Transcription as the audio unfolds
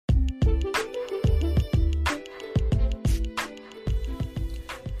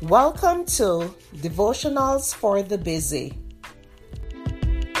Welcome to Devotionals for the Busy.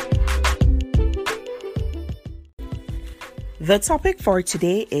 The topic for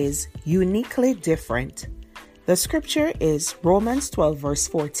today is uniquely different. The scripture is Romans 12 verse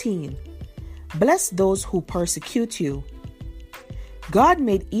 14. Bless those who persecute you. God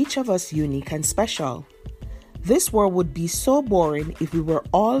made each of us unique and special. This world would be so boring if we were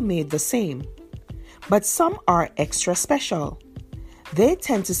all made the same. But some are extra special. They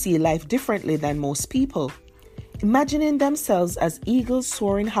tend to see life differently than most people, imagining themselves as eagles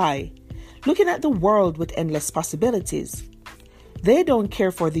soaring high, looking at the world with endless possibilities. They don't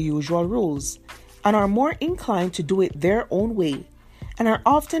care for the usual rules and are more inclined to do it their own way and are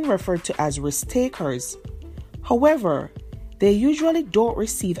often referred to as risk takers. However, they usually don't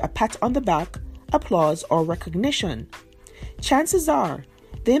receive a pat on the back, applause, or recognition. Chances are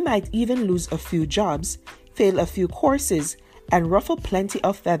they might even lose a few jobs, fail a few courses, and ruffle plenty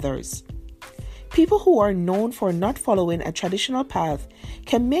of feathers. People who are known for not following a traditional path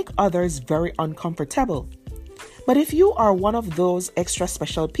can make others very uncomfortable. But if you are one of those extra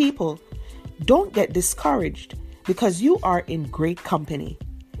special people, don't get discouraged because you are in great company.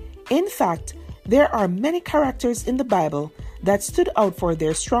 In fact, there are many characters in the Bible that stood out for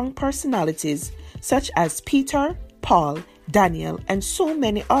their strong personalities, such as Peter, Paul, Daniel, and so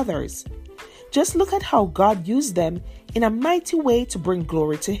many others. Just look at how God used them in a mighty way to bring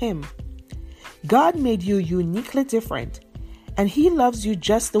glory to Him. God made you uniquely different, and He loves you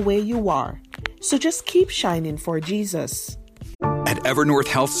just the way you are. So just keep shining for Jesus. At Evernorth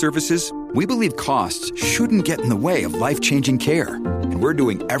Health Services, we believe costs shouldn't get in the way of life-changing care, and we're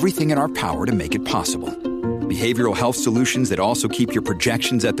doing everything in our power to make it possible. Behavioral health solutions that also keep your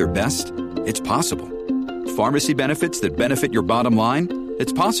projections at their best? It's possible. Pharmacy benefits that benefit your bottom line?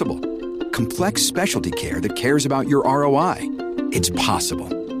 It's possible. Complex specialty care that cares about your ROI? It's possible.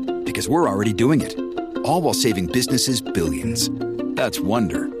 Because we're already doing it. All while saving businesses billions. That's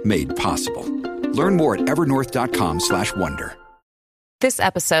Wonder made possible. Learn more at evernorth.com/wonder. This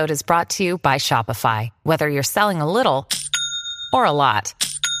episode is brought to you by Shopify. Whether you're selling a little or a lot,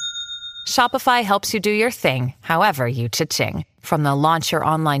 Shopify helps you do your thing, however you cha-ching. From the launch your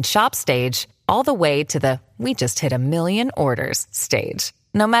online shop stage, all the way to the we just hit 1 million orders stage.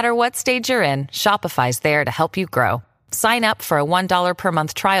 No matter what stage you're in, Shopify's there to help you grow. Sign up for a $1 per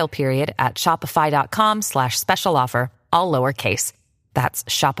month trial period at shopify.com/special offer, all lowercase. That's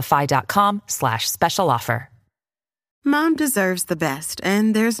shopify.com/special offer. Mom deserves the best,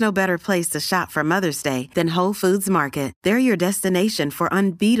 and there's no better place to shop for Mother's Day than Whole Foods Market. They're your destination for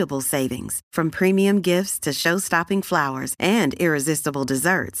unbeatable savings, from premium gifts to show-stopping flowers and irresistible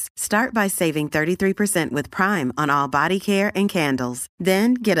desserts. Start by saving 33% with Prime on all body care and candles.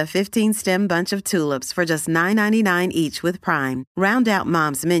 Then get a 15-stem bunch of tulips for just $9.99 each with Prime. Round out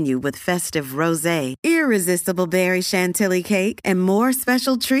Mom's menu with festive rosé, irresistible berry chantilly cake, and more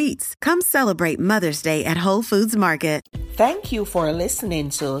special treats. Come celebrate Mother's Day at Whole Foods Market. Thank you for listening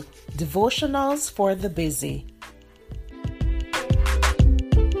to Devotionals for the Busy.